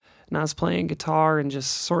and I was playing guitar and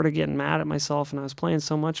just sort of getting mad at myself, and I was playing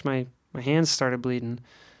so much my hands started bleeding,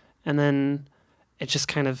 and then it just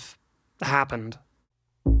kind of happened.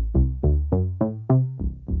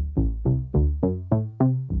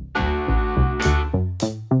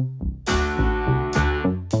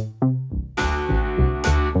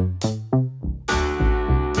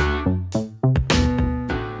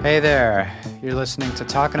 Hey there, you're listening to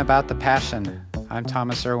Talking About the Passion. I'm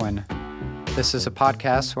Thomas Irwin. This is a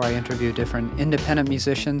podcast where I interview different independent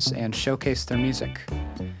musicians and showcase their music.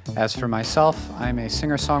 As for myself, I'm a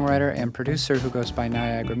singer-songwriter and producer who goes by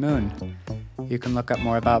Niagara Moon. You can look up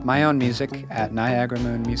more about my own music at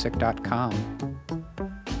niagaramoonmusic.com.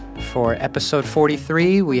 For episode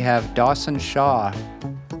 43, we have Dawson Shaw.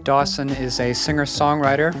 Dawson is a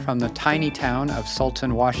singer-songwriter from the tiny town of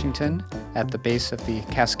Sultan, Washington, at the base of the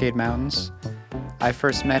Cascade Mountains. I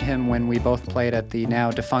first met him when we both played at the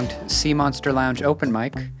now defunct Sea Monster Lounge open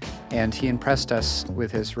mic, and he impressed us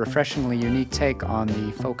with his refreshingly unique take on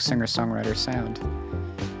the folk singer-songwriter sound.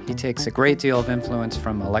 He takes a great deal of influence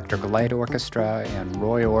from Electric Light Orchestra and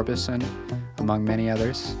Roy Orbison, among many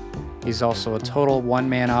others. He's also a total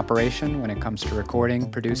one-man operation when it comes to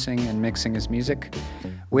recording, producing, and mixing his music,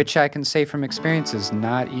 which I can say from experience is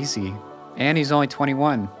not easy. And he's only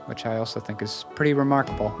 21, which I also think is pretty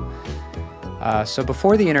remarkable. So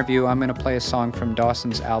before the interview, I'm going to play a song from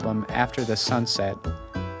Dawson's album, After the Sunset.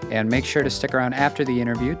 And make sure to stick around after the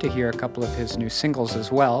interview to hear a couple of his new singles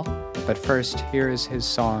as well. But first, here is his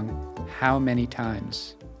song, How Many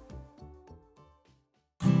Times?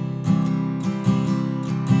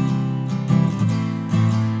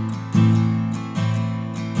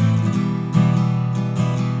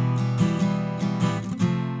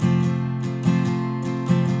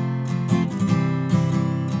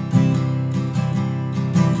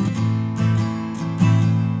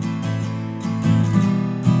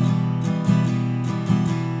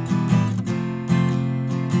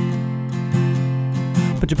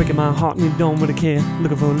 But you're breaking my heart and you don't really care.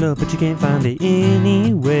 Looking for love but you can't find it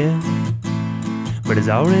anywhere. But it's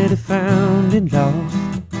already found and lost,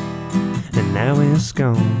 and now it's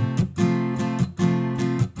gone.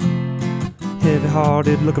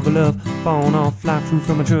 Heavy-hearted, looking for love, falling off, fly through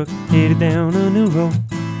from a truck, headed down a new road.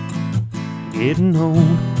 Getting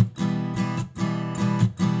old,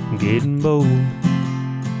 getting bold.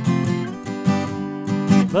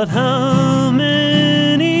 But how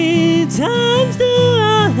many times do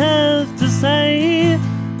I have to say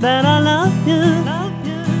that I love you,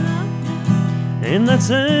 in that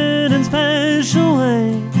certain special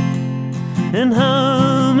way? And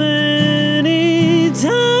how many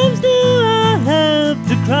times do I have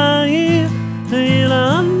to cry till you'll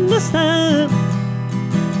understand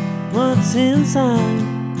what's inside?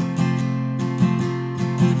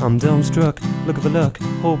 I'm dumbstruck, looking for luck,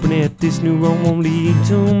 hoping that this new road won't lead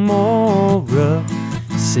to more rough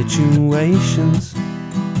situations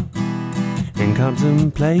and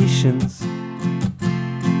contemplations.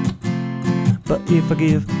 But if I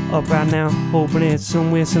give up right now, hoping that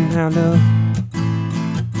somewhere, somehow, love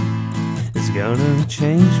is gonna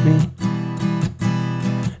change me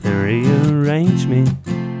and rearrange me.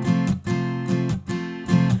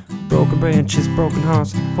 Broken branches, broken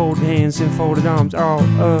hearts, folded hands and folded arms, all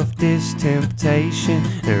of this temptation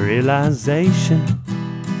and realization,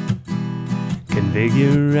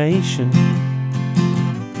 configuration.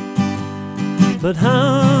 But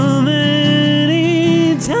how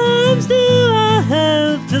many times do I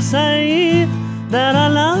have to say that I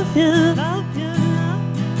love you,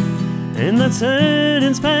 in that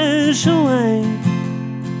certain special way?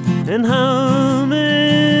 And how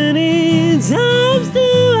many times do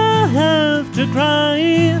I have to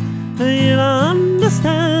cry till you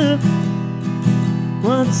understand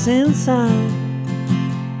what's inside?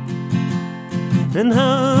 And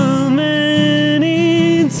how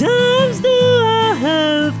many times do I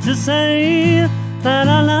have to say that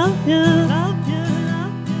I love you,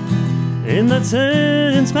 in that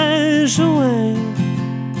certain special way?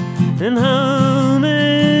 And how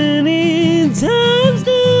many times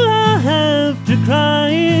do I have to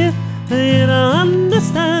cry till you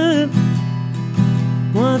understand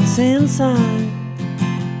what's inside?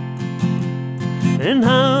 And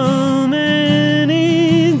how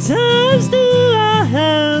many times do I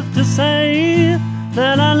have to say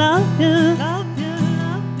that I love you,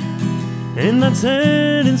 in that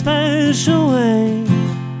certain special way?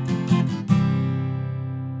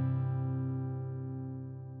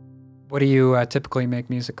 What do you typically make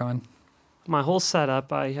music on? My whole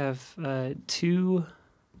setup, I have two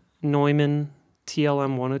Neumann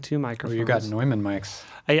TLM 102 microphones. Oh, you got Neumann mics.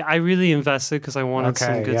 I really invested because I wanted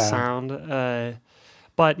some good yeah. sound.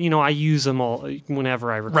 But, I use them all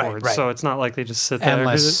whenever I record. Right. So it's not like they just sit there.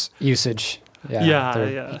 Endless usage.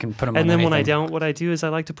 Yeah. You can put them and on then anything. when I don't, what I do is I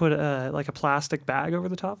like to put like a plastic bag over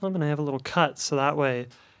the top of them, and I have a little cut, so that way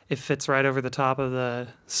it fits right over the top of the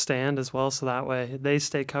stand as well. So that way they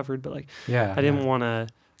stay covered. But I didn't want to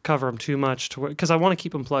cover them too much because I want to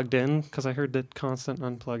keep them plugged in, because I heard that constant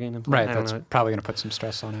unplugging and plugging. Right, that's probably going to put some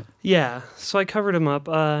stress on it. Yeah, so I covered them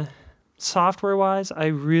up. Software-wise, I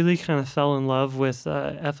really kind of fell in love with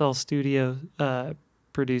FL Studio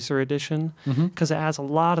Producer Edition, because it has a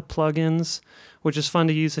lot of plugins, which is fun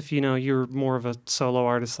to use if you're more of a solo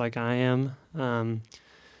artist like I am.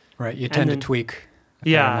 Right, you tend to tweak.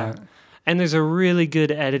 Yeah, and there's a really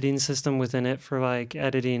good editing system within it for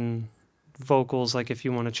editing vocals, like if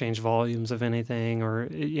you want to change volumes of anything, or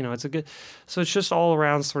it's a good. So it's just all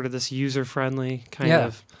around sort of this user-friendly kind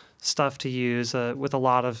of stuff to use with a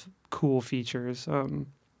lot of cool features. And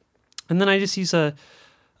then I just use a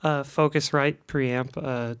Focusrite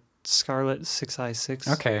preamp, Scarlett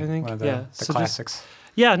 6i6. Okay, I think. One of the classics.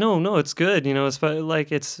 It's good.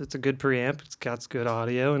 It's a good preamp. It's got good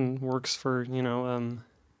audio and works for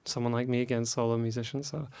someone like me, again, solo musician.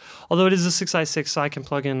 So, although it is a 6i6, so I can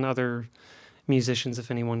plug in other musicians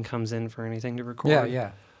if anyone comes in for anything to record.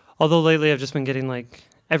 Yeah. Although lately I've just been getting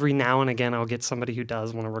every now and again I'll get somebody who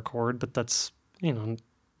does want to record, but that's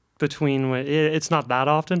between it's not that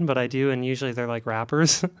often, but I do, and usually they're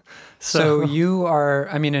rappers. So you are,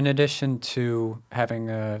 in addition to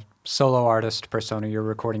having a solo artist persona, you're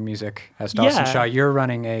recording music as Dawson Shaw. You're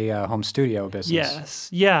running a home studio business.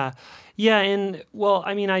 Yes. Yeah, and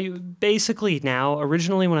I basically now,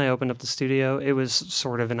 originally when I opened up the studio, it was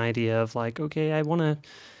sort of an idea of okay, I want to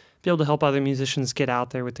be able to help other musicians get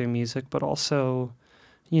out there with their music, but also,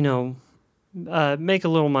 make a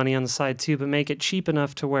little money on the side too, but make it cheap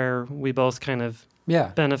enough to where we both kind of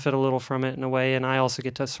benefit a little from it in a way, and I also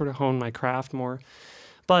get to sort of hone my craft more.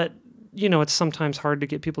 But it's sometimes hard to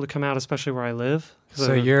get people to come out, especially where I live.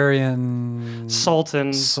 So you're in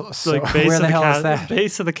Salton, base where the hell is that?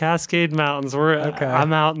 Base of the Cascade Mountains.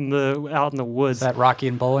 I'm out in the woods. Is that Rocky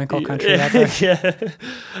and Bullwinkle country out there? Yeah.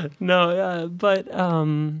 No.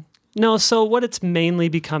 So what it's mainly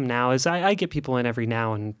become now is I get people in every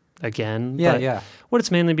now and again. Yeah. What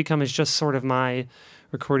it's mainly become is just sort of my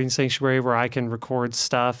recording sanctuary where I can record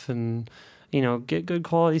stuff and get good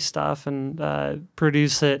quality stuff and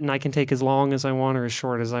produce it, and I can take as long as I want or as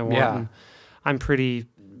short as I want. Yeah. And I'm pretty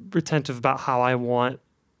retentive about how I want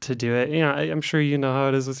to do it. I'm sure you know how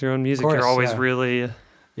it is with your own music. Of course, you're always really...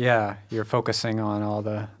 Yeah, you're focusing on all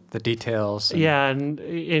the details. And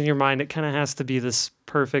in your mind, it kind of has to be this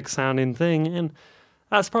perfect sounding thing. And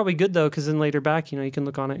that's probably good, though, because then later back, you can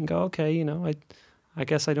look on it and go, okay, I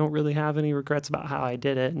guess I don't really have any regrets about how I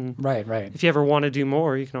did it. And right. If you ever want to do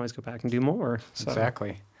more, you can always go back and do more. So.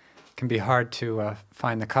 Exactly. It can be hard to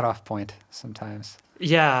find the cutoff point sometimes.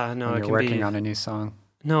 Yeah, no, when it you're can working be, on a new song.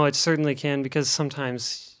 No, it certainly can, because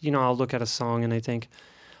sometimes, I'll look at a song and I think,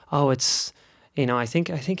 oh, it's, I think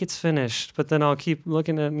it's finished. But then I'll keep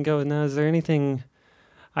looking at it and go, no, is there anything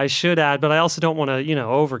I should add? But I also don't want to,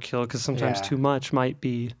 overkill, because sometimes too much might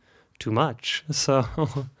be too much. So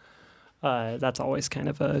that's always kind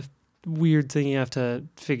of a weird thing you have to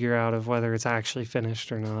figure out of whether it's actually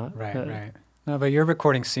finished or not. Right. No, but your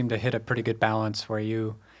recordings seem to hit a pretty good balance where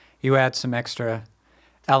you add some extra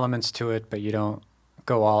elements to it, but you don't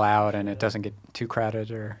go all out and it doesn't get too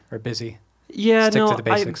crowded or busy. Yeah, Stick to the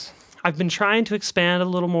basics. I've been trying to expand a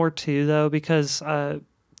little more too, though, because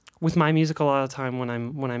with my music, a lot of the time when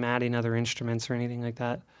I'm adding other instruments or anything like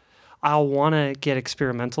that, I'll want to get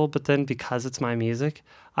experimental, but then because it's my music,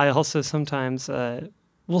 I also sometimes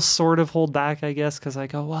will sort of hold back, I guess, because I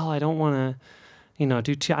go, well, I don't want to,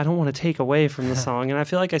 I don't want to take away from the song, and I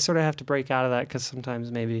feel like I sort of have to break out of that, because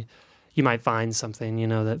sometimes maybe you might find something,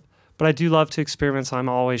 that. But I do love to experiment, so I'm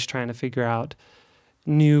always trying to figure out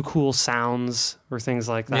new cool sounds or things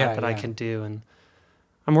like that I can do, and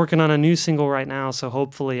I'm working on a new single right now, so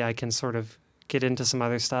hopefully I can sort of get into some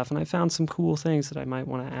other stuff, and I found some cool things that I might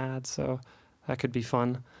want to add, so that could be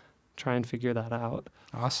fun. Try and figure that out.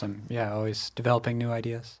 Awesome. Yeah, always developing new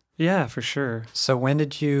ideas. Yeah, for sure. So when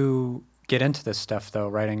did you get into this stuff, though,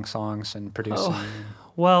 writing songs and producing?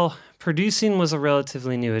 Well, producing was a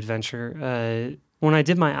relatively new adventure. When I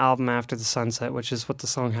did my album After the Sunset, which is what the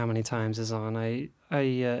song How Many Times is on, I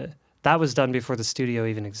that was done before the studio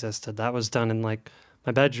even existed. That was done in my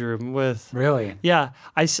bedroom with... Really? Yeah.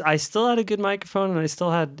 I still had a good microphone, and I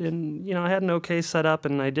still had, I had an okay setup,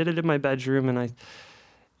 and I did it in my bedroom, and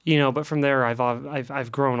but from there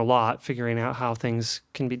I've grown a lot figuring out how things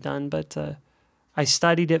can be done. But I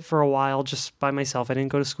studied it for a while just by myself. I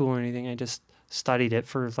didn't go to school or anything. I just studied it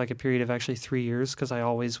for like a period of actually 3 years because I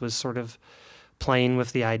always was sort of playing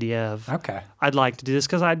with the idea of Okay. I'd like to do this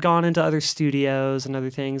because I'd gone into other studios and other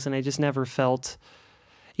things, and I just never felt,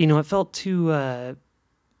 it felt too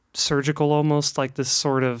surgical, almost like this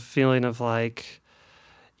sort of feeling of like,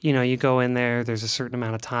 you go in there, there's a certain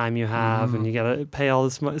amount of time you have, and you got to pay all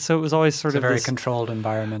this money. So it was always sort It's of a very this, controlled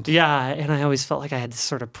environment. yeah, and I always felt like I had this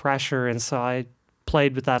sort of pressure, and so I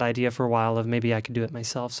played with that idea for a while of maybe I could do it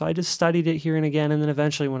myself. So I just studied it here and again, and then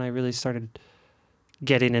eventually when I really started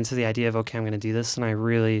getting into the idea of, okay, I'm going to do this, and I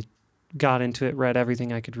really got into it, read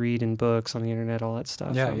everything I could read in books, on the internet, all that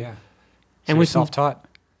stuff. Yeah, yeah. So and you're with self-taught.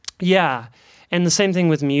 Yeah, and the same thing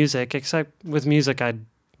with music, except with music, I'd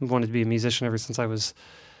wanted to be a musician ever since I was,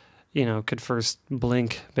 could first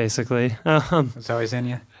blink, basically. It's always in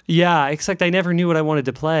you. Yeah, except I never knew what I wanted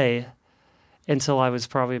to play until I was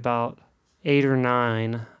probably about 8 or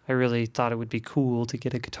 9. I really thought it would be cool to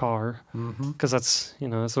get a guitar because that's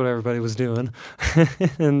what everybody was doing,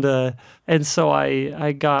 and so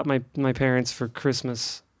I got my parents for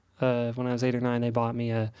Christmas when I was 8 or 9. They bought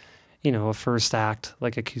me a first act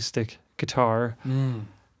like acoustic guitar,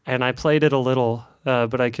 and I played it a little,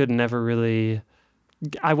 but I could never really.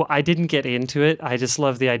 I didn't get into it. I just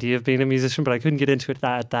loved the idea of being a musician, but I couldn't get into it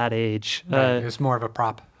at that age. Right. It was more of a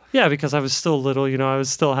prop. Yeah, because I was still little, I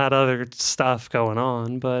still had other stuff going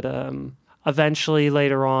on. But eventually,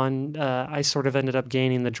 later on, I sort of ended up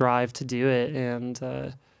gaining the drive to do it, and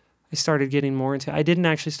I started getting more into it. I didn't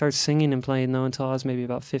actually start singing and playing, though, until I was maybe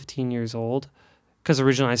about 15 years old, because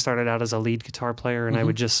originally I started out as a lead guitar player, and I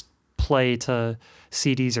would just play to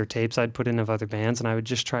CDs or tapes I'd put in of other bands, and I would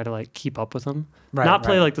just try to, like, keep up with them. Not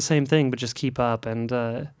play, like, the same thing, but just keep up,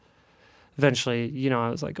 and eventually, I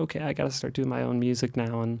was like, okay, I got to start doing my own music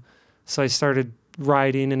now. And so I started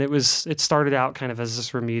writing, and it started out kind of as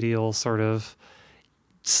this remedial sort of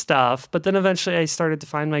stuff. But then eventually I started to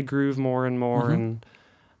find my groove more and more. And,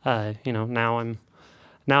 now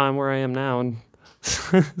I'm where I am now, and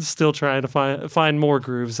still trying to find more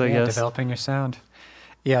grooves, I guess. Developing your sound.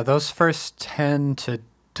 Yeah, those first 10 to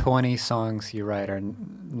 20 songs you write are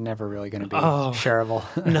never really going to be shareable.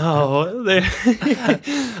 No,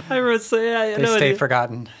 I would say they stay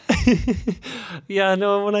forgotten. Yeah,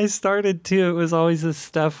 no. When I started too, it was always this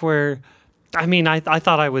stuff where, I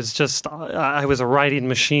thought I was just I was a writing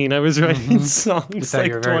machine. I was writing songs. You thought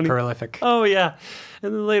you were very prolific. Oh yeah,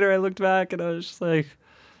 and then later I looked back and I was just like,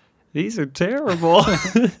 these are terrible.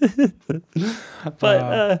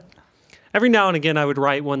 But. Every now and again, I would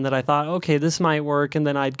write one that I thought, okay, this might work, and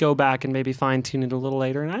then I'd go back and maybe fine-tune it a little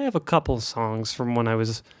later. And I have a couple songs from when I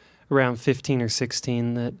was around 15 or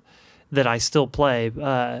 16 that I still play.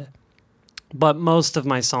 But most of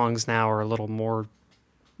my songs now are a little more,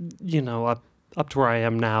 up to where I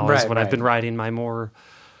am now is when I've been writing my more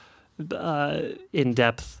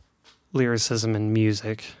in-depth lyricism and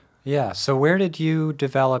music. Yeah, so where did you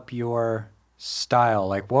develop your style?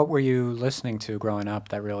 Like, what were you listening to growing up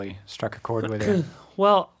that really struck a chord with you?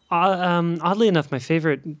 Well, oddly enough, my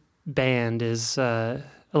favorite band is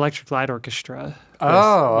Electric Light Orchestra.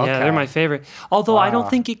 Oh, okay. Yeah, they're my favorite. Although I don't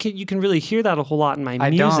think you can really hear that a whole lot in my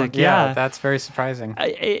music. Yeah, that's very surprising.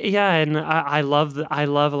 I love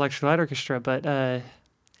Electric Light Orchestra, but I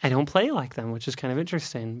don't play like them, which is kind of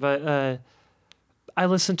interesting. But I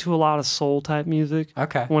listened to a lot of soul type music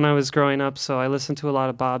when I was growing up. So I listened to a lot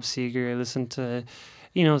of Bob Seger. I listened to,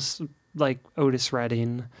 like Otis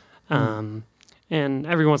Redding. And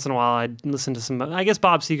every once in a while I'd listen to some, I guess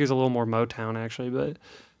Bob Seger's a little more Motown actually, but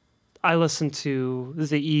I listened to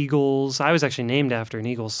the Eagles. I was actually named after an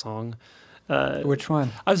Eagles song. Which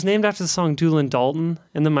one? I was named after the song Doolin Dalton,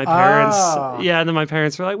 and then my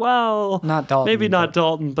parents were like, well, not Dalton, maybe not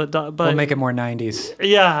Dalton, but we'll make it more 90s.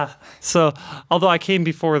 Yeah. So, although I came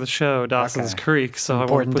before the show, Dawson's Creek, so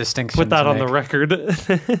important I distinction put that to on make. the record.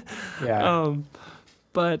 Yeah.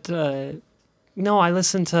 But no, I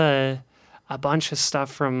listened to a bunch of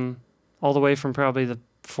stuff from all the way from probably the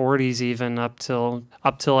 40s even up till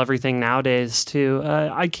everything nowadays too.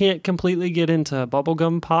 I can't completely get into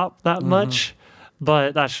bubblegum pop that much,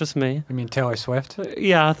 but that's just me. You mean Taylor Swift?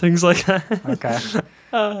 Yeah, things like that. Okay.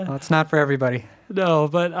 Well, it's not for everybody. No,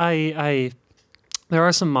 but I there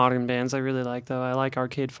are some modern bands I really like though. I like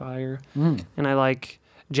Arcade Fire, and I like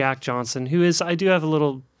Jack Johnson, I do have a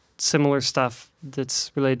little similar stuff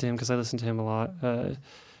that's related to him because I listen to him a lot.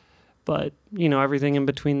 But everything in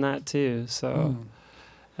between that too. So.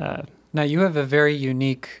 Now, you have a very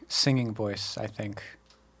unique singing voice, I think.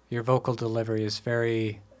 Your vocal delivery is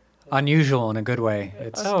very unusual in a good way.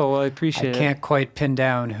 I appreciate it. I can't quite pin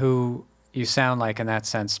down who you sound like in that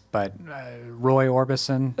sense, but Roy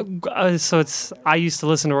Orbison. I used to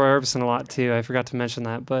listen to Roy Orbison a lot too. I forgot to mention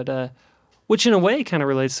that, but which in a way kind of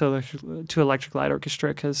relates to Electric Light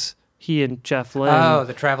Orchestra because he and Jeff Lynne. Oh,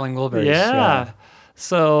 the Traveling Wilburys. Yeah.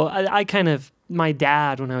 So I kind of, my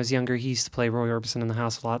dad, when I was younger, he used to play Roy Orbison in the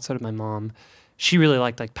house a lot. So did my mom. She really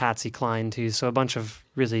liked like Patsy Cline too. So a bunch of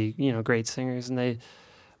really, great singers. And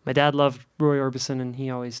my dad loved Roy Orbison, and he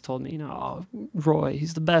always told me, oh, Roy,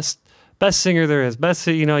 he's the best singer there is. Best,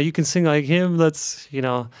 you can sing like him.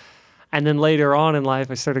 And then later on in life,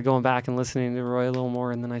 I started going back and listening to Roy a little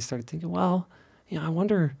more. And then I started thinking, well, I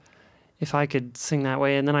wonder if I could sing that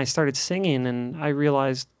way. And then I started singing, and I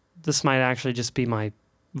realized this might actually just be my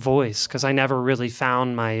voice, because I never really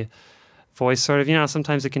found my voice sort of,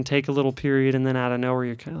 sometimes it can take a little period, and then out of nowhere,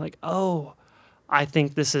 you're kind of like, oh, I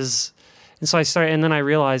think this is. And so and then I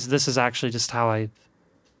realized this is actually just how I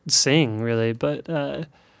sing, really. But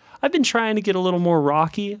I've been trying to get a little more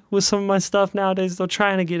rocky with some of my stuff nowadays, though,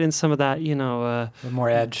 trying to get in some of that, a more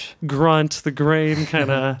edge, grunt, the grain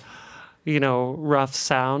kind of, rough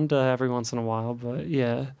sound every once in a while. But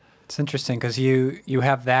yeah. It's interesting because you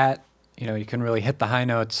have that, you can really hit the high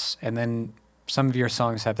notes, and then some of your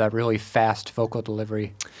songs have that really fast vocal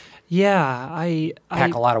delivery. Yeah, I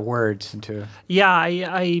pack a lot of words into. Yeah,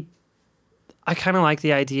 I kind of like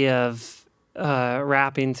the idea of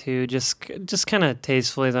rapping too, just kind of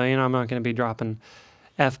tastefully, though. I'm not going to be dropping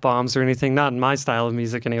F-bombs or anything, not in my style of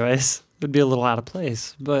music anyways. It'd be a little out of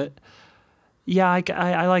place. But yeah,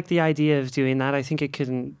 I like the idea of doing that. I think it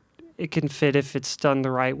can fit if it's done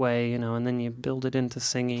the right way, and then you build it into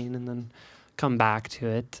singing and then come back to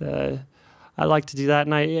it. I like to do that.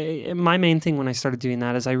 And my main thing when I started doing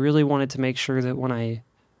that is I really wanted to make sure that when I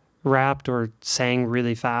rapped or sang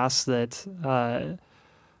really fast that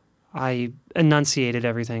I enunciated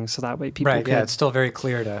everything, so that way people could... Right, yeah, it's still very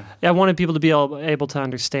clear to... Yeah, I wanted people to be able to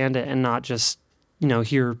understand it and not just,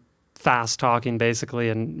 hear fast talking, basically,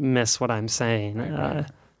 and miss what I'm saying. Right.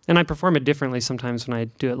 And I perform it differently sometimes when I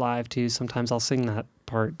do it live, too. Sometimes I'll sing that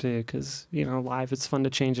part, too, because, live it's fun to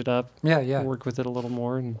change it up. Yeah. Work with it a little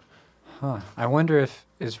more. And I wonder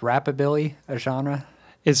is rapabilly a genre?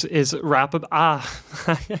 Is rap?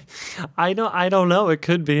 I don't know. It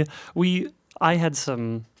could be. I had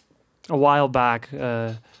a while back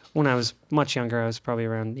when I was much younger. I was probably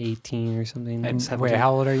around 18 or something. And wait,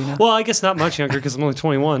 how old are you now? Well, I guess not much younger because I'm only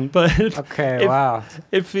 21. But okay, wow.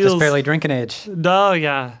 It feels just barely drinking age. No,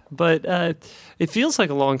 yeah, but it feels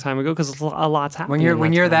like a long time ago because a lot's happening.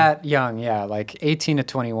 When you're that young, yeah, like 18 to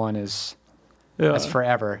 21 is. Yeah. That's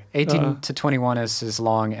forever. 18 to 21 is as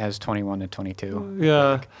long as 21 to 22.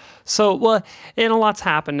 Yeah. So, and a lot's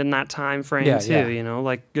happened in that time frame, too,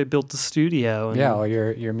 like I built the studio. And well,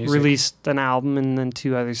 your music. Released an album and then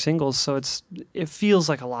 2 other singles, so it feels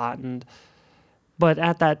like a lot. But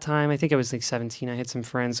at that time, I think I was like 17, I had some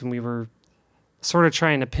friends, and we were sort of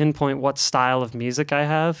trying to pinpoint what style of music I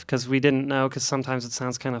have, because we didn't know, because sometimes it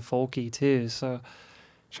sounds kind of folky, too, so...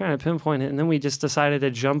 trying to pinpoint it, and then we just decided to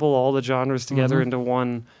jumble all the genres together into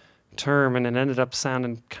one term, and it ended up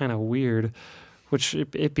sounding kind of weird, which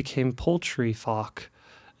it became poultry folk.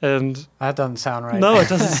 And that doesn't sound right. No, it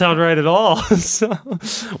doesn't sound right at all. So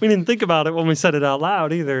we didn't think about it when we said it out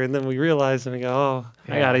loud either, and then we realized and we go,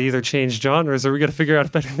 I got to either change genres or we got to figure out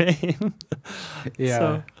a better name.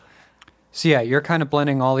 Yeah. So yeah, you're kind of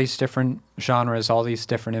blending all these different genres, all these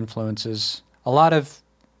different influences. A lot of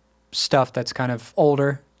stuff that's kind of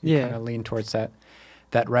older. You kind of lean towards that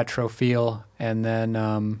retro feel. And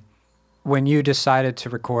then when you decided to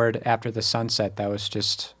record After the Sunset, that was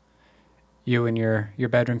just you in your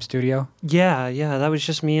bedroom studio? Yeah, that was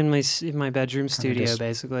just me in my bedroom studio,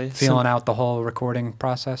 basically. Feeling out the whole recording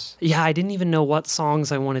process? Yeah, I didn't even know what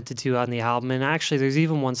songs I wanted to do on the album. And actually, there's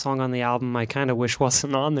even one song on the album I kind of wish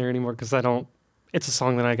wasn't on there anymore because it's a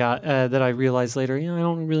song that I got that I realized later, I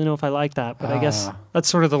don't really know if I like that, but I guess that's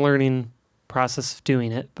sort of the learning process of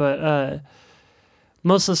doing it. But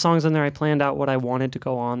most of the songs on there, I planned out what I wanted to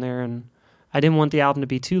go on there, and I didn't want the album to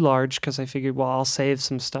be too large because I figured, well, I'll save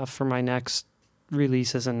some stuff for my next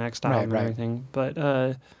releases and next album and everything. But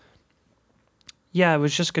it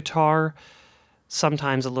was just guitar,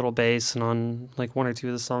 sometimes a little bass, and on like 1 or 2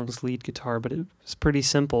 of the songs, lead guitar, but it was pretty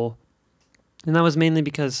simple. And that was mainly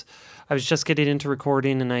because I was just getting into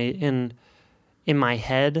recording, and in my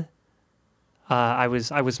head, I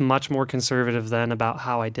was much more conservative then about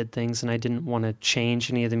how I did things, and I didn't want to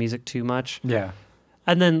change any of the music too much. Yeah.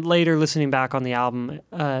 And then later, listening back on the album,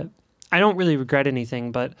 I don't really regret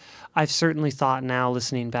anything, but I've certainly thought now,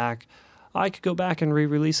 listening back, I could go back and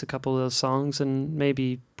re-release a couple of those songs and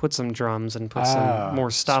maybe put some drums and put some more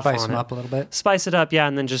stuff spice on them it. up a little bit. Spice it up, yeah,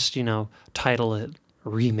 and then just, title it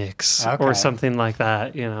Remix or something like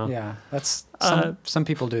that, Yeah, that's some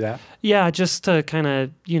people do that. Yeah, just to kind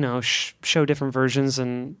of, show different versions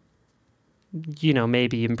and,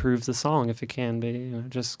 maybe improve the song if it can be,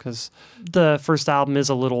 just because the first album is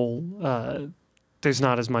a little, there's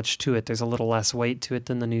not as much to it. There's a little less weight to it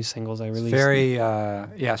than the new singles I released.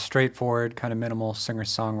 It's very, straightforward, kind of minimal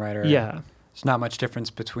singer-songwriter. Yeah. There's not much difference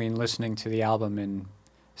between listening to the album and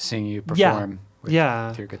seeing you perform with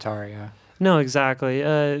your guitar, yeah. No, exactly.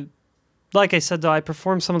 Like I said, though, I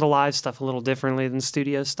perform some of the live stuff a little differently than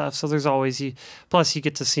studio stuff. So there's always plus you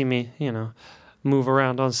get to see me, move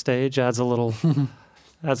around on stage. Adds a little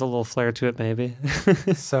flair to it, maybe.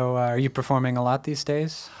 So are you performing a lot these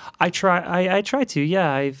days? I try to.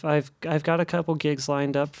 Yeah, I've got a couple gigs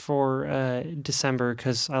lined up for December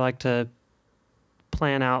because I like to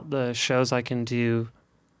plan out the shows I can do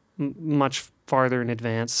much farther in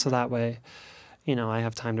advance, so that way, I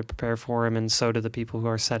have time to prepare for them, and so do the people who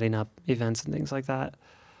are setting up events and things like that.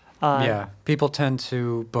 People tend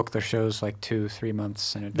to book their shows like 2-3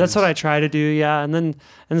 months in advance. That's what I try to do, yeah. And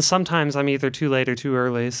sometimes I'm either too late or too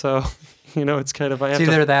early, so it's kind of it's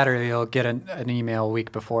either that or you'll get an email a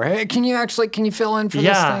week before. Hey, can you fill in for this thing?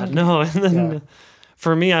 Yeah, no, and then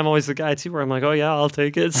for me, I'm always the guy too, where I'm like, oh yeah, I'll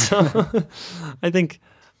take it. So I think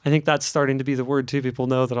that's starting to be the word too. People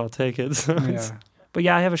know that I'll take it. So but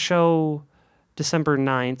yeah, I have a show December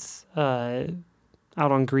 9th. Out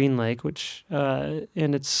on Green Lake, which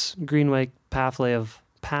and it's Green Lake Pathway of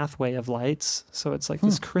Lights. So it's like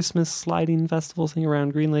this Christmas sliding festival thing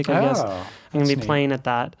around Green Lake, I guess. I'm going to be playing at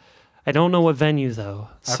that. I don't know what venue though.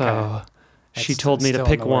 Okay. So she told me to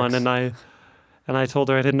pick one, and I told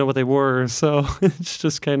her I didn't know what they were. So it's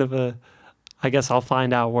just kind of I guess I'll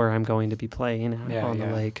find out where I'm going to be playing on the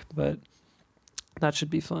lake, but that should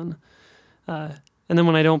be fun. And then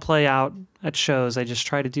when I don't play out at shows, I just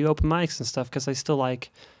try to do open mics and stuff because I still like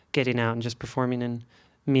getting out and just performing and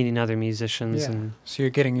meeting other musicians. Yeah. And so you're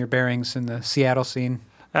getting your bearings in the Seattle scene?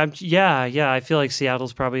 Yeah. I feel like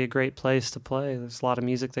Seattle's probably a great place to play. There's a lot of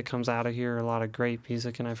music that comes out of here, a lot of great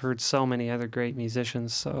music, and I've heard so many other great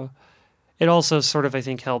musicians. So it also sort of, I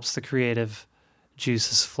think, helps the creative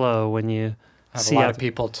juices flow when you have a lot of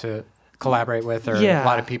people to collaborate with, or a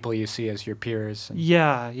lot of people you see as your peers. And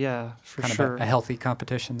for kind sure. Of a healthy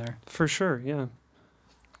competition there. For sure, yeah.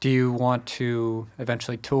 Do you want to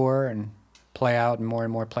eventually tour and play out in more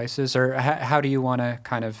and more places, or how do you want to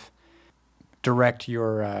kind of direct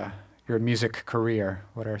your music career?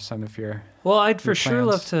 What are some of your I'd for plans? Sure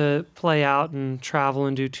love to play out and travel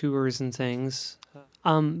and do tours and things.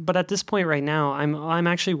 But at this point right now, I'm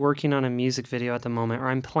actually working on a music video at the moment, or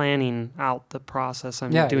I'm planning out the process.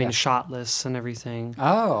 I'm doing shot lists and everything.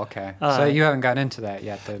 Oh, okay. So you haven't gotten into that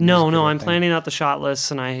yet? No, I'm planning out the shot lists,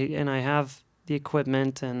 and I have the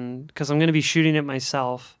equipment, and because I'm going to be shooting it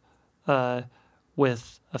myself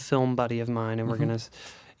with a film buddy of mine, and we're going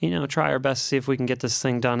to, try our best to see if we can get this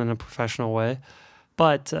thing done in a professional way.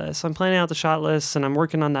 But so I'm planning out the shot lists, and I'm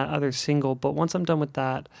working on that other single. But once I'm done with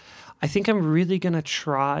that, I think I'm really going to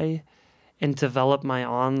try and develop my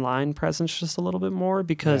online presence just a little bit more,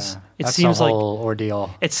 because it seems like ordeal.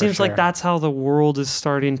 It seems like that's how the world is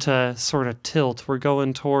starting to sort of tilt. We're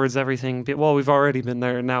going towards everything. Well, we've already been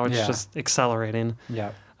there, and now it's just accelerating.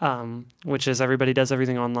 Yeah. Which is everybody does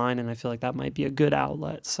everything online, and I feel like that might be a good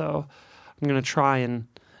outlet. So I'm going to try and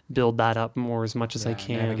build that up more as much as I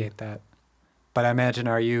can. Navigate that. But I imagine,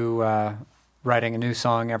 are you writing a new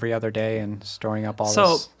song every other day and storing up all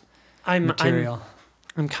this material?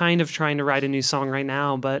 I'm kind of trying to write a new song right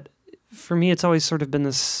now, but for me, it's always sort of been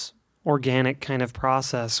this organic kind of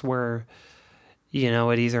process where,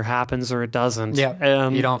 it either happens or it doesn't. Yeah,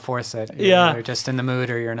 you don't force it. You're just in the mood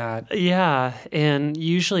or you're not. Yeah, and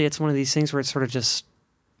usually it's one of these things where it sort of just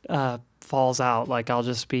falls out. Like I'll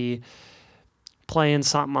just be playing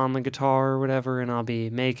something on the guitar or whatever, and I'll be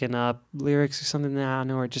making up lyrics or something that I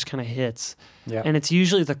know, or it just kind of hits. Yeah. And it's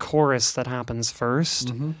usually the chorus that happens first.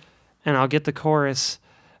 Mm-hmm. And I'll get the chorus,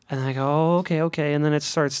 and I go, oh, okay. And then it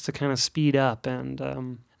starts to kind of speed up. And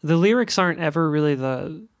the lyrics aren't ever really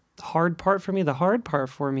the hard part for me. The hard part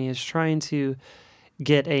for me is trying to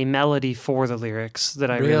get a melody for the lyrics that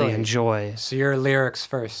I really enjoy. So your lyrics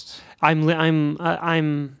first. I'm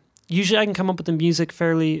usually I can come up with the music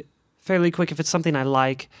fairly quick if it's something I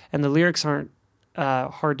like, and the lyrics aren't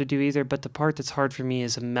hard to do either. But the part that's hard for me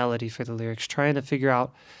is a melody for the lyrics, trying to figure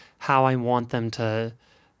out how I want them to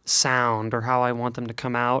sound or how I want them to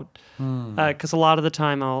come out. Hmm. Because a lot of the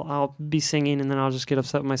time I'll be singing and then I'll just get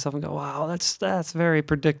upset with myself and go, wow, that's very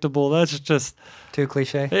predictable. That's just Too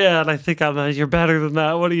cliche. yeah. And I think you're better than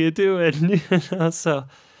that. What are you doing? So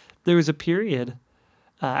there was a period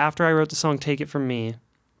after I wrote the song "Take It From Me,"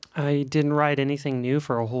 I didn't write anything new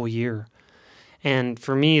for a whole year. And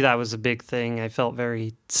for me, that was a big thing. I felt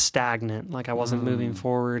very stagnant, like I wasn't moving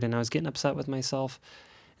forward, and I was getting upset with myself.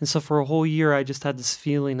 And so for a whole year, I just had this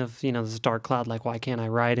feeling of, this dark cloud, like, why can't I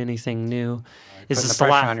write anything new? Putting the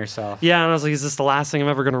pressure on yourself. Yeah, and I was like, is this the last thing I'm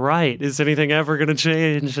ever going to write? Is anything ever going to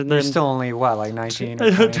change? And then You're still only, what, like 19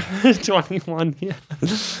 or 20? 21, yeah.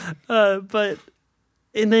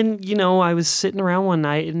 And then, I was sitting around one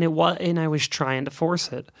night, and I was trying to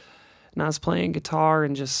force it. And I was playing guitar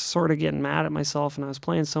and just sort of getting mad at myself, and I was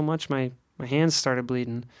playing so much my hands started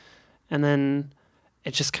bleeding. And then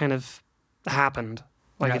it just kind of happened.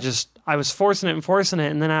 Like I was forcing it,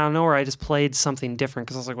 and then out of nowhere I just played something different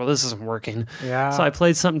because I was like, well, this isn't working. Yeah. So I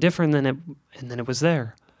played something different, and then it was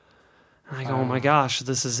there. And I go, oh my gosh,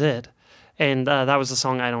 this is it. And that was the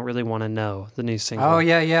song I Don't Really Want to Know, the new single. Oh,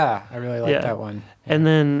 yeah. I really like that one. Yeah. And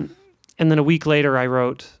then a week later I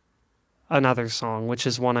wrote another song, which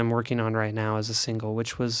is one I'm working on right now as a single,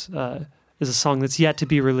 which is a song that's yet to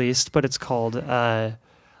be released, but it's called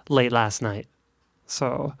Late Last Night.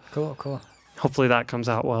 So Cool. hopefully that comes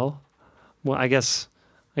out well. Well, I guess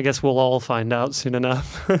we'll all find out soon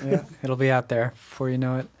enough. Yeah, it'll be out there before you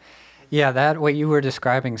know it. Yeah, that what you were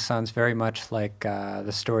describing sounds very much like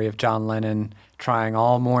the story of John Lennon trying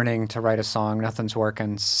all morning to write a song. Nothing's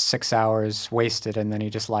working, 6 hours wasted, and then he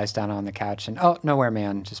just lies down on the couch and, oh, Nowhere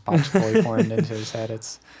Man just pops fully formed into his head.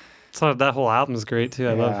 So that whole album's great too.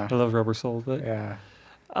 I love Rubber Soul. But it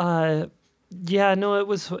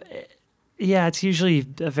was. Yeah, it's usually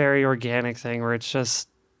a very organic thing where it's just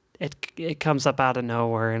it comes up out of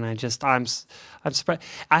nowhere, and I'm surprised.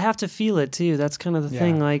 I have to feel it too. That's kind of the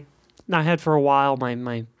thing. Like I had for a while,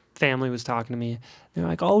 my family was talking to me. They're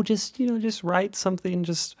like, "Oh, just write something,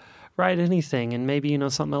 just write anything, and maybe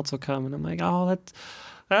something else will come." And I'm like, "Oh,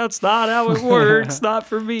 that's not how it works. Not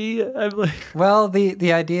for me." I'm like, well,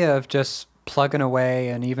 the idea of just plugging away,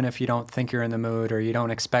 and even if you don't think you're in the mood or you don't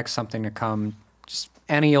expect something to come, just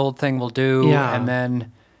any old thing will do. Yeah. And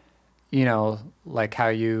then, like how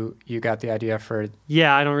you got the idea for...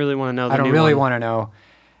 Yeah, I don't really want to know. I don't really want to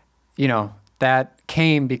know. That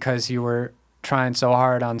came because you were trying so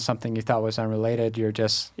hard on something you thought was unrelated. You're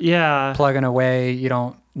just plugging away. You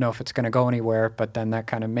don't know if it's going to go anywhere, but then that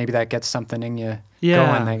kind of, maybe that gets something in you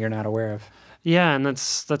going that you're not aware of. Yeah, and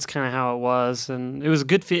that's kind of how it was, and it was a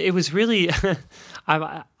good feel. It was really,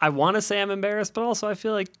 I want to say I'm embarrassed, but also I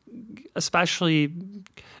feel like,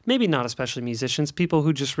 maybe not especially musicians, people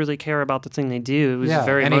who just really care about the thing they do. It was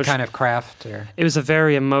any kind of craft. It was a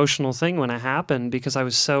very emotional thing when it happened because I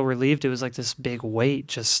was so relieved. It was like this big weight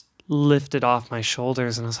just lifted off my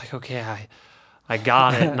shoulders, and I was like, okay, I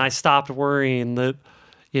got it, and I stopped worrying that,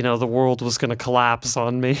 the world was going to collapse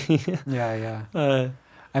on me. Yeah.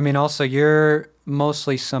 I mean, also, you're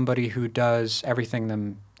mostly somebody who does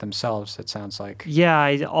everything themselves, it sounds like.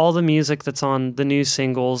 Yeah, all the music that's on the new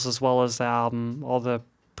singles as well as the album, all the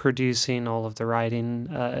producing, all of the writing,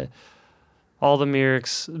 all the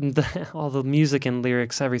lyrics, all the music and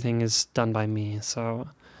lyrics, everything is done by me. So,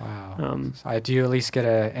 wow. So do you at least get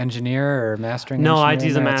an engineer or mastering? No, engineer I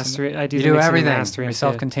do the mastering. I do you the do mixing everything. And mastering. You're a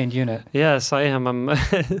self-contained unit. Yes, I am.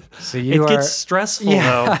 So it gets stressful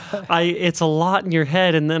though. It's a lot in your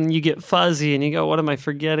head, and then you get fuzzy, and you go, "What am I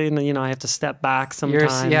forgetting?" And, I have to step back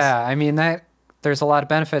sometimes. I mean that. There's a lot of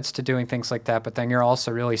benefits to doing things like that, but then you're also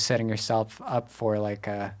really setting yourself up for like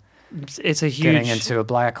it's a huge getting into a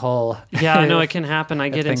black hole. Yeah, I know it can happen. I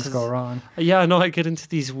get things into go wrong. Yeah, I know I get into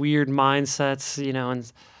these weird mindsets,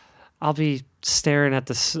 and I'll be staring at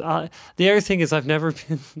this. The other thing is I've never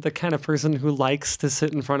been the kind of person who likes to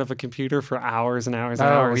sit in front of a computer for hours and hours and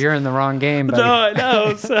hours. Oh, you're in the wrong game, buddy. No, I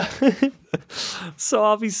know. So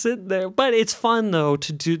I'll be sitting there, but it's fun though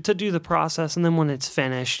to do the process, and then when it's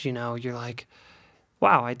finished, you're like,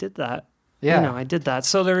 wow, I did that. Yeah, I did that.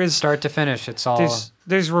 So there is start to finish. It's all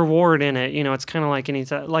there's reward in it. It's kind of like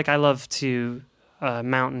anything. Like I love to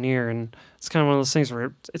mountaineer, and it's kind of one of those things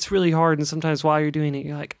where it's really hard, and sometimes while you're doing it,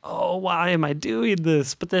 you're like, oh, why am I doing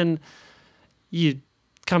this? But then you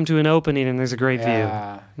come to an opening, and there's a great view.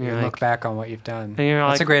 You look back on what you've done. And you're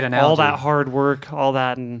That's like, a great analogy. All that hard work, all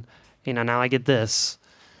that, and now I get this,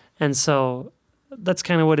 and so. That's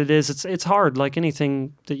kind of what it is. It's hard, like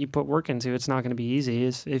anything that you put work into. It's not going to be easy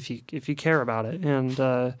if you care about it,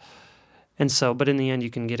 and so. But in the end, you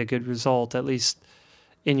can get a good result, at least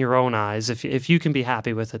in your own eyes. If you can be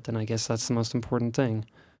happy with it, then I guess that's the most important thing.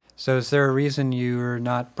 So is there a reason you're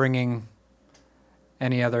not bringing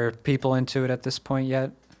any other people into it at this point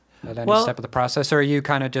yet, at any Well, step of the process? Or are you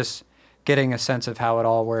kind of just getting a sense of how it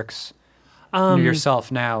all works um,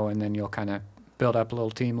 yourself now, and then you'll kind of build up a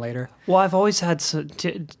little team later? well, I've always had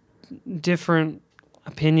different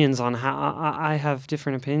opinions on how I have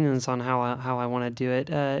different opinions on how I want to do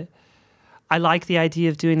it. I like the idea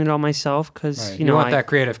of doing it all myself because Right. you know want that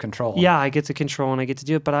creative control. yeah, I get to control and I get to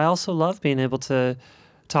do it. But I also love being able to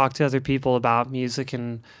talk to other people about music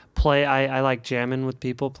and play. I like jamming with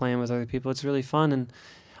people, playing with other people. It's really fun. And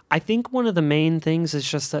I think one of the main things is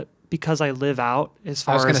just that because I live out as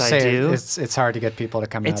I was far going as to I say do, it's hard to get people to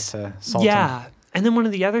come out to Sultan. yeah. And then one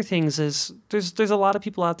of the other things is there's a lot of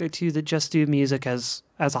people out there too that just do music as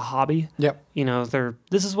a hobby. Yep. You know,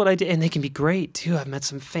 this is what I do, and they can be great too. I've met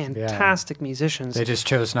some fantastic musicians. They just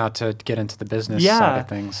chose not to get into the business side of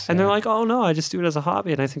things. And they're like, "Oh no, I just do it as a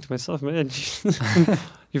hobby." And I think to myself, "Man,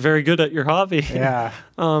 you're very good at your hobby." Yeah.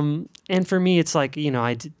 And for me, it's like, you know,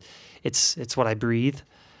 it's what I breathe,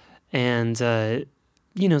 and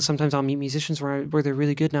you know, sometimes I'll meet musicians where they're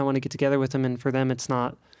really good, and I want to get together with them, and for them, it's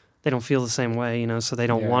not. They don't feel the same way, you know, so they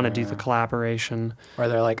don't want to do the collaboration. Or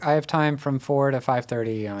they're like, I have time from 4 to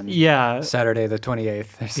 5:30 on Saturday the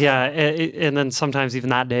 28th. Yeah, and then sometimes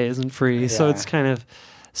even that day isn't free. So it's kind of,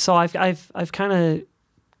 so I've kind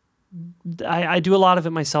of, I do a lot of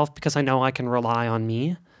it myself because I know I can rely on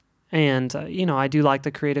me, and you know, I do like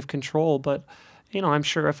the creative control. But you know, I'm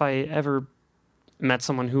sure if I ever met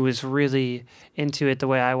someone who was really into it the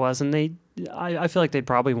way I was, and I feel like they'd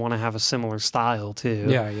probably want to have a similar style too.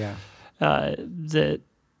 Yeah. That,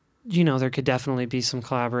 you know, there could definitely be some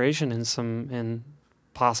collaboration and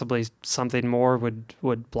possibly something more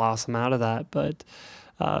would blossom out of that. But,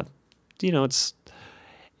 you know,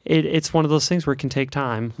 it's one of those things where it can take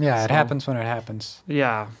time. Yeah, it happens when it happens.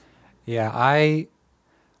 Yeah. Yeah,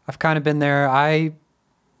 I've kind of been there. I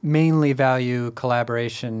mainly value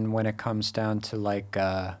collaboration when it comes down to like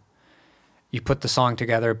you put the song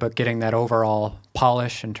together, but getting that overall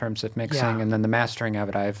polish in terms of mixing, and then the mastering of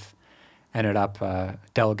it, I've ended up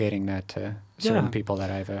delegating that to certain people that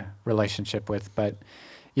I have a relationship with. But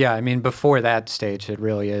yeah, I mean, before that stage, it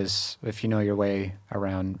really is, if you know your way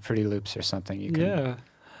around Fruity Loops or something, you can. Yeah.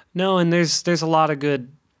 No, and there's a lot of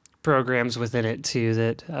good programs within it too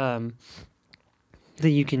that that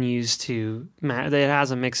you can use to that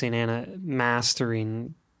has a mixing and a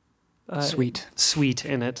mastering suite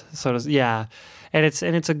in it. So and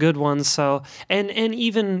it's a good one. So and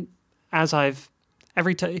even as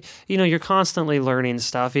every time, you know, you're constantly learning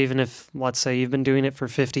stuff. Even if, let's say, you've been doing it for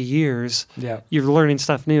 50 years, you're learning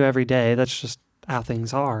stuff new every day. That's just how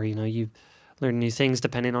things are. You know, you learn new things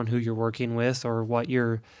depending on who you're working with or what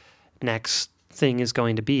your next thing is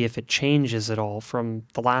going to be, if it changes at all from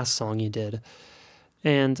the last song you did.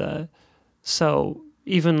 And so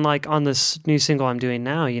even like on this new single I'm doing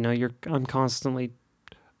now, you know, I'm constantly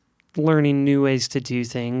learning new ways to do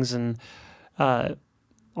things. And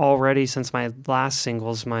already since my last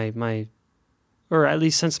singles, or at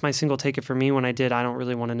least since my single Take It From Me, when I did I Don't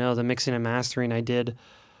Really Want to Know, the mixing and mastering I did,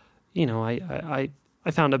 you know, I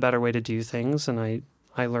found a better way to do things, and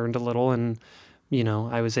I learned a little, and, you know,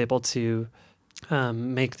 I was able to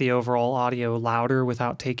make the overall audio louder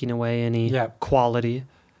without taking away any quality.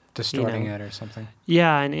 Distorting it or something.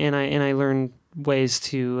 Yeah, and I learned ways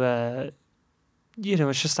to, you know,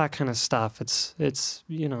 it's just that kind of stuff. It's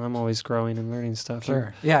you know, I'm always growing and learning stuff.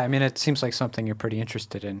 Sure. Yeah, I mean, it seems like something you're pretty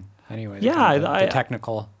interested in anyway. Yeah, the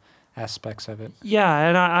technical aspects of it. Yeah,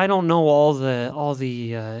 and I don't know all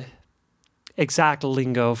the exact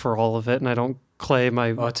lingo for all of it, and I don't claim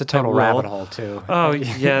my. Oh, it's a total rabbit hole too. Oh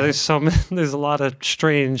yeah, there's a lot of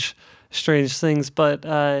strange things, but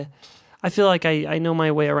I feel like I know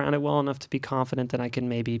my way around it well enough to be confident that I can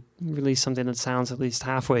maybe release something that sounds at least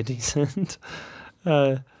halfway decent.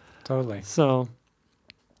 Totally. So,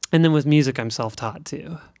 and then with music, I'm self-taught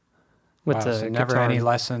too. With the so never guitar. any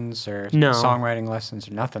lessons or songwriting lessons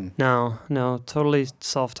or nothing? No, totally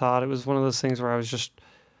self-taught. It was one of those things where I was just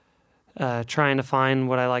trying to find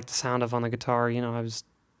what I liked the sound of on the guitar. You know, I was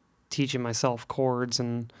teaching myself chords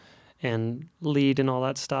and lead and all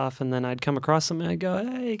that stuff, and then I'd come across something and I'd go,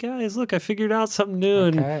 hey guys, look, I figured out something new.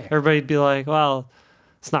 And everybody'd be like, well,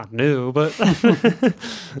 it's not new, but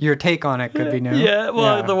your take on it could be new. Yeah,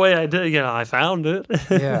 well, the way I did, you know, I found it.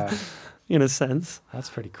 Yeah. In a sense. That's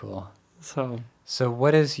pretty cool. So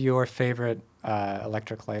what is your favorite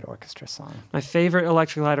Electric Light Orchestra song? My favorite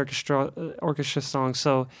Electric Light Orchestra song,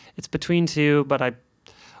 so it's between two, but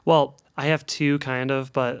I have two kind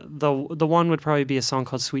of, but the one would probably be a song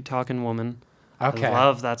called Sweet Talkin' Woman. Okay. I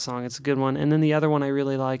love that song. It's a good one. And then the other one I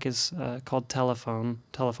really like is called Telephone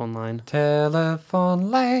Line.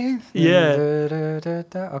 Telephone line. Yeah.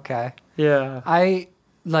 Okay. Yeah. I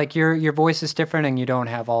like your voice is different and you don't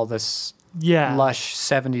have all this Yeah. lush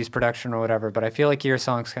 70s production or whatever, but I feel like your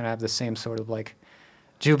songs kind of have the same sort of like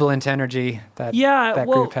jubilant energy that that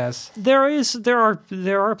group has. There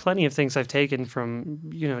are plenty of things I've taken from,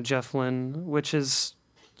 Jeff Lynne, which is,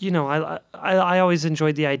 I always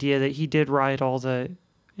enjoyed the idea that he did write all the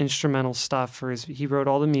instrumental stuff he wrote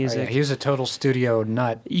all the music. Oh, yeah. He was a total studio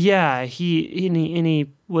nut. Yeah, he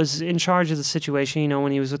was in charge of the situation.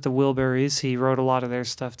 When he was with the Wilburys, he wrote a lot of their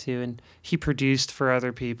stuff too, and he produced for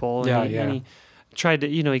other people. And he tried to,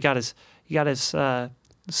 he got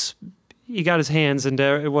his hands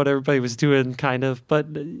into what everybody was doing, kind of, but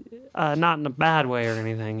not in a bad way or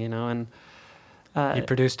anything, And He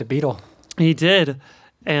produced a Beatle. he did,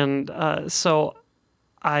 and so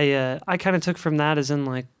I kind of took from that as in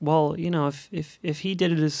like, well, if he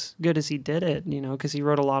did it as good as he did it, because he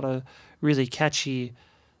wrote a lot of really catchy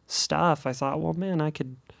stuff, I thought, well, man, I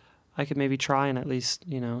could maybe try and at least,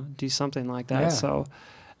 do something like that. Yeah. So,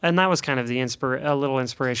 and that was kind of a little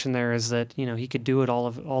inspiration there, is that, he could do it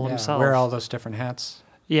all himself. Wear all those different hats.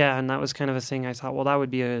 Yeah, and that was kind of a thing I thought, well, that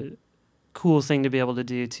would be a cool thing to be able to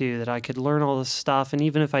do too, that I could learn all this stuff, and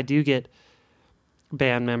even if I do get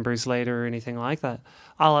band members later or anything like that,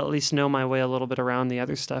 I'll at least know my way a little bit around the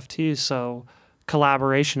other stuff too. So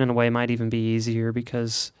collaboration in a way might even be easier,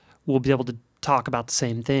 because we'll be able to talk about the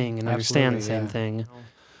same thing and understand the same thing.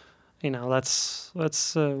 That's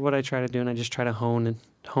what I try to do, and I just try to hone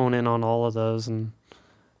in on all of those and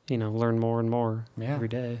learn more and more every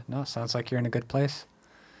day. No, sounds like you're in a good place.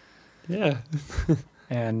 Yeah.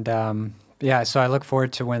 And so I look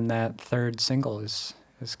forward to when that third single is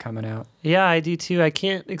coming out. Yeah, I do too. I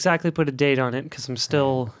can't exactly put a date on it because I'm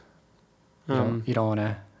still... You don't want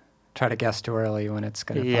to try to guess too early when it's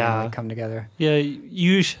going to finally come together. Yeah,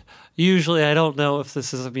 usually I don't know if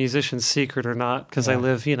this is a musician's secret or not, because I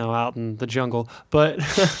live, out in the jungle. But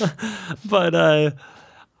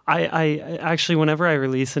I actually, whenever I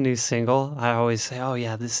release a new single, I always say, oh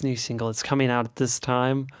yeah, this new single, it's coming out at this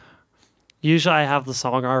time. Usually I have the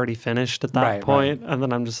song already finished at that point, and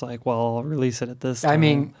then I'm just like, well, I'll release it at this time. I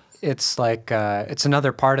mean, it's like, it's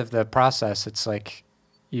another part of the process. It's like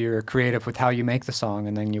you're creative with how you make the song,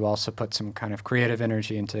 and then you also put some kind of creative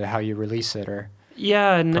energy into how you release it or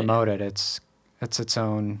promote it. It's its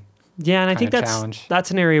own and I think challenge. That's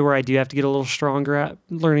an area where I do have to get a little stronger at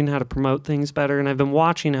learning how to promote things better, and I've been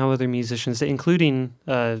watching how other musicians, including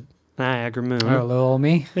Niagara Moon. Oh, little old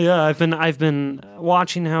me. Yeah, I've been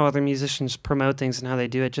watching how other musicians promote things and how they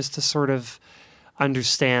do it, just to sort of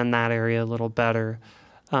understand that area a little better,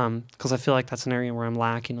 because I feel like that's an area where I'm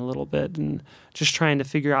lacking a little bit, and just trying to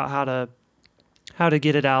figure out how to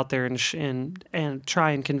get it out there and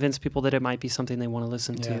try and convince people that it might be something they want to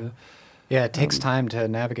listen to. Yeah, it takes time to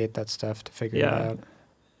navigate that stuff, to figure it out.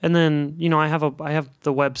 And then, I have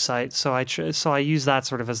the website, so I use that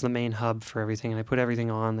sort of as the main hub for everything, and I put everything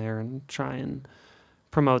on there and try and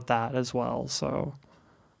promote that as well, so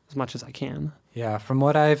as much as I can. Yeah, from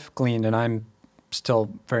what I've gleaned, and I'm still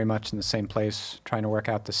very much in the same place trying to work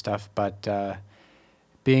out this stuff, but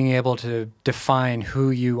being able to define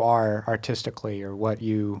who you are artistically, or what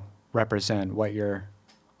you represent, what you're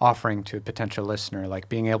offering to a potential listener, like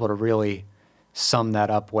being able to really sum that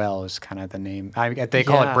up well is kind of the name. They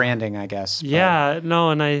call it branding, I guess. Yeah, no,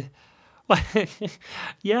 and I...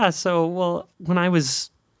 so, when I was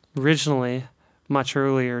originally, much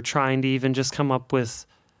earlier, trying to even just come up with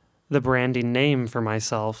the branding name for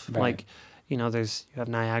myself, like, you have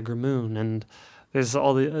Niagara Moon, and there's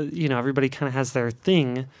all the, everybody kind of has their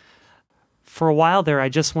thing. For a while there, I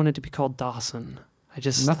just wanted to be called Dawson.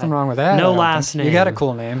 Nothing wrong with that. No last name. You got a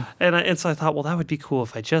cool name. And so I thought, well, that would be cool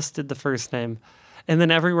if I just did the first name. And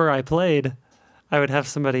then everywhere I played, I would have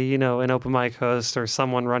somebody, an open mic host or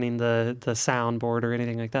someone running the soundboard or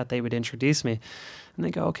anything like that. They would introduce me, and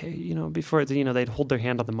they go, okay, before they'd hold their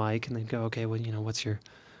hand on the mic and they'd go, okay, well,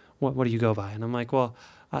 what do you go by? And I'm like, well,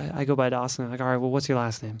 I go by Dawson. I'm like, all right, well, what's your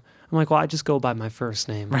last name? I'm like, well, I just go by my first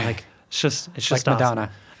name. Right. Like, it's just like Dawson.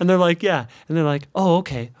 Madonna. And they're like, yeah. And they're like, oh,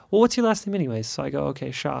 okay. Well, what's your last name anyways? So I go,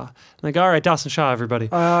 okay, Shaw. I'm like, all right, Dawson Shaw, everybody.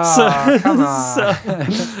 Oh, come on.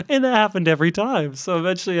 And that happened every time. So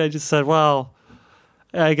eventually I just said, well,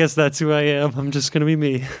 I guess that's who I am. I'm just going to be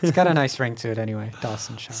me. It's got a nice ring to it anyway,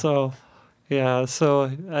 Dawson Shaw. So, yeah.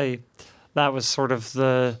 So that was sort of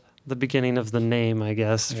the beginning of the name, I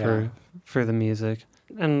guess, for the music.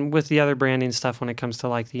 And with the other branding stuff, when it comes to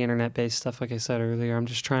like the internet-based stuff, like I said earlier, I'm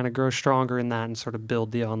just trying to grow stronger in that and sort of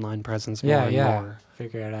build the online presence more and more.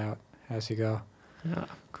 Figure it out as you go. Yeah.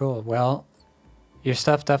 Cool. Well, your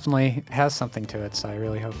stuff definitely has something to it, so I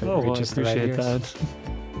really hope it Oh, well, I reaches the right appreciate ears. that.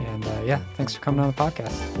 And yeah, thanks for coming on the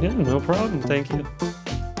podcast. Yeah, no problem. Thank you.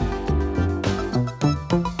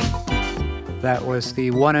 That was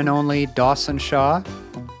the one and only Dawson Shaw.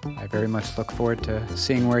 I very much look forward to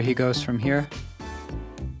seeing where he goes from here.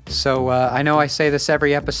 So I know I say this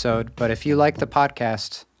every episode, but if you like the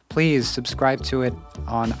podcast, please subscribe to it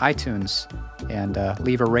on iTunes and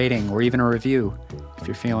leave a rating or even a review if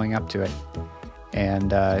you're feeling up to it.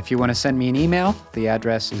 And if you want to send me an email, the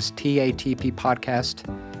address is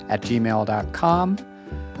tatppodcast@gmail.com.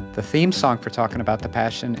 The theme song for Talking About the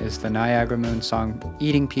Passion is the Niagara Moon song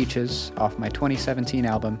Eating Peaches off my 2017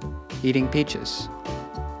 album, Eating Peaches.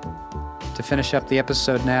 To finish up the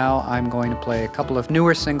episode now, I'm going to play a couple of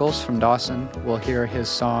newer singles from Dawson. We'll hear his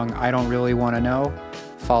song I Don't Really Want to Know,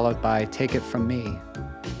 followed by Take It From Me.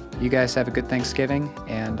 You guys have a good Thanksgiving,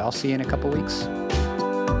 and I'll see you in a couple weeks.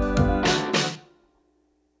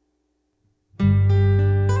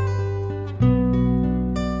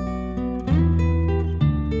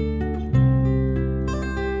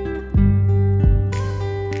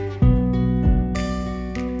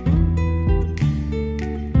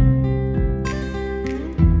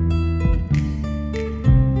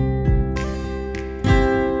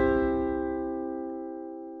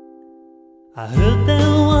 I heard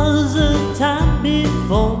there was a time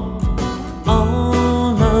before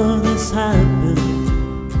all of this happened.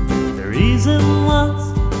 The reason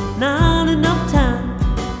was not enough time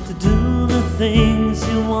to do the things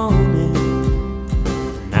you wanted.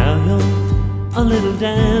 Now you're a little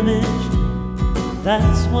damaged,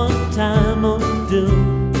 that's what time will do.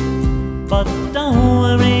 But don't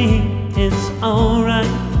worry, it's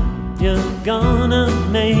alright, you're gonna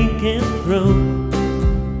make it through.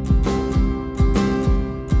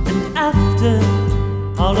 After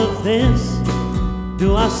all of this,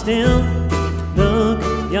 do I still look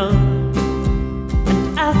young?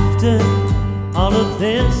 And after all of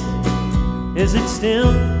this, is it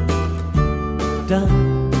still done?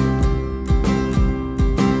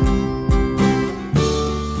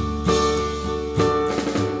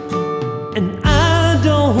 And I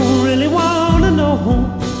don't really want to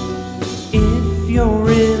know if you're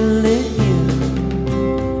really here.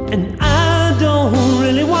 And I don't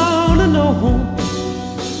really want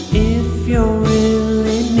if you're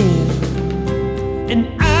really near. And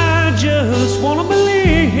I just wanna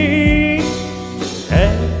believe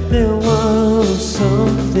that there was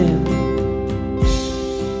something.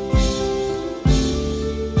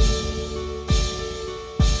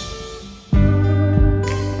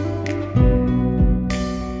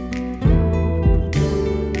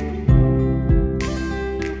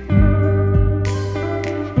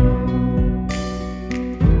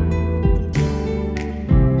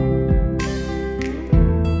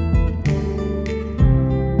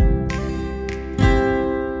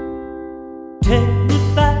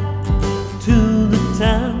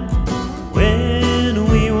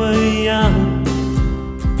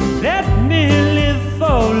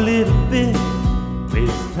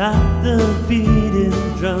 Without the beating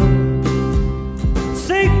drum,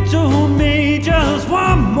 sing to me just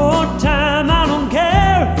one more time. I don't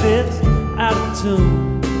care if it's out of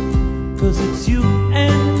tune, 'cause it's you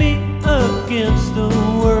and me against the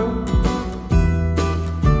world.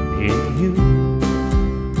 And you.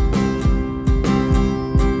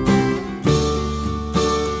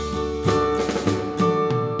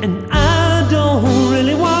 And I don't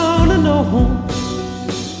really wanna know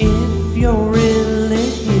if you're really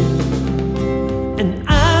here. And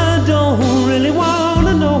I don't really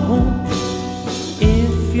wanna know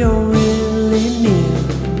if you're really near.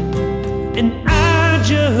 And I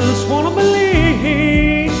just wanna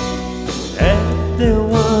believe that there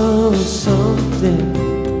was something.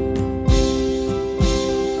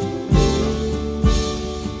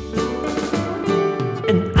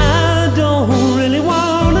 And I don't really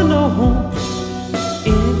wanna know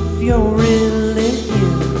if you're really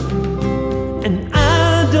here. And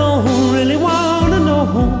I don't really wanna know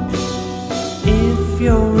if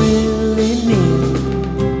you're really near.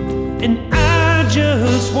 And I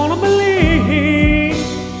just wanna believe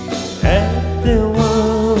that there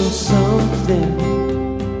was something.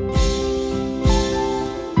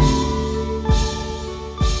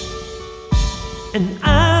 And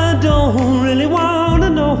I don't really wanna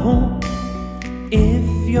know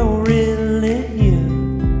if you're really here.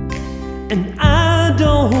 And I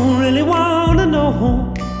don't really wanna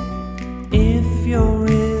know if you're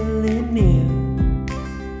really near.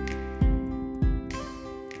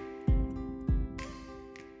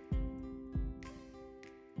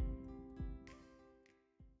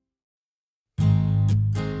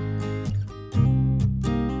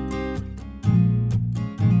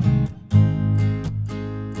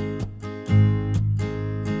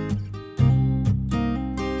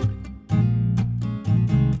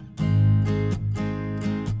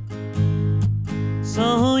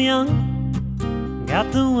 young,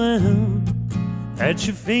 got the world at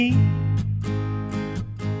your feet.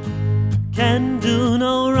 Can do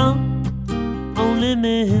no wrong, only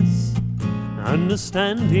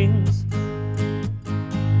misunderstandings.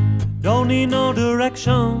 Don't need no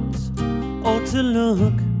directions or to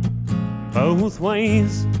look both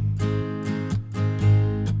ways.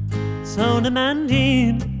 So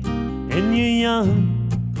demanding in your young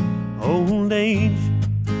old age.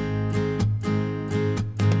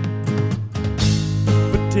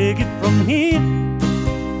 But take it from here,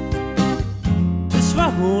 this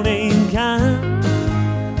road ain't kind.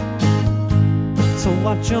 So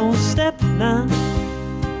watch your step now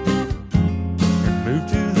and move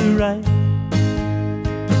to the right.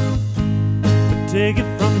 But take it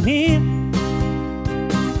from here,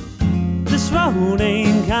 this road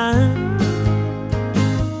ain't kind.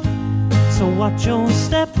 So watch your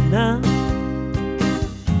step now,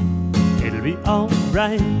 it'll be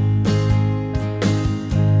alright.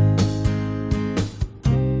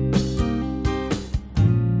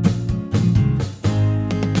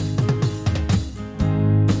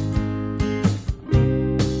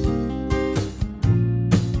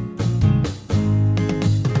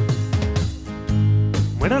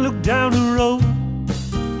 When I look down the road,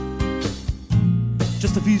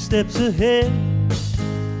 just a few steps ahead,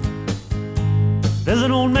 there's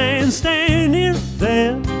an old man standing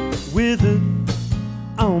there, withered,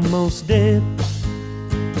 almost dead.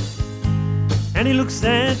 And he looks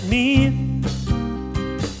at me,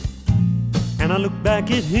 and I look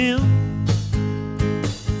back at him,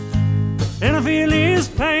 and I feel his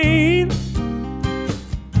pain,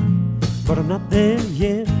 but I'm not there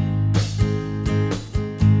yet.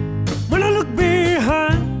 When I look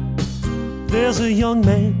behind, there's a young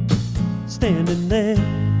man standing there.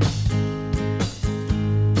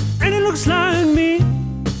 And it looks like me,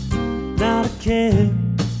 not a care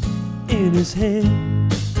in his head.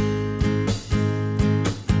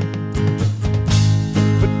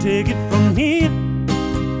 But take it from here,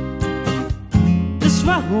 this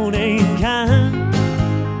road ain't kind.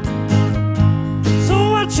 So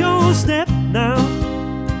watch your step now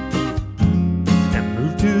and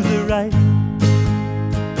move to the right.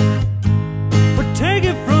 But take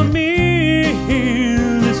it from me,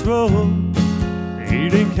 this road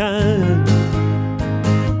ain't kind.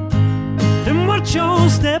 And watch your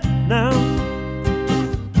step now,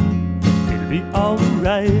 it'll be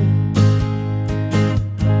alright.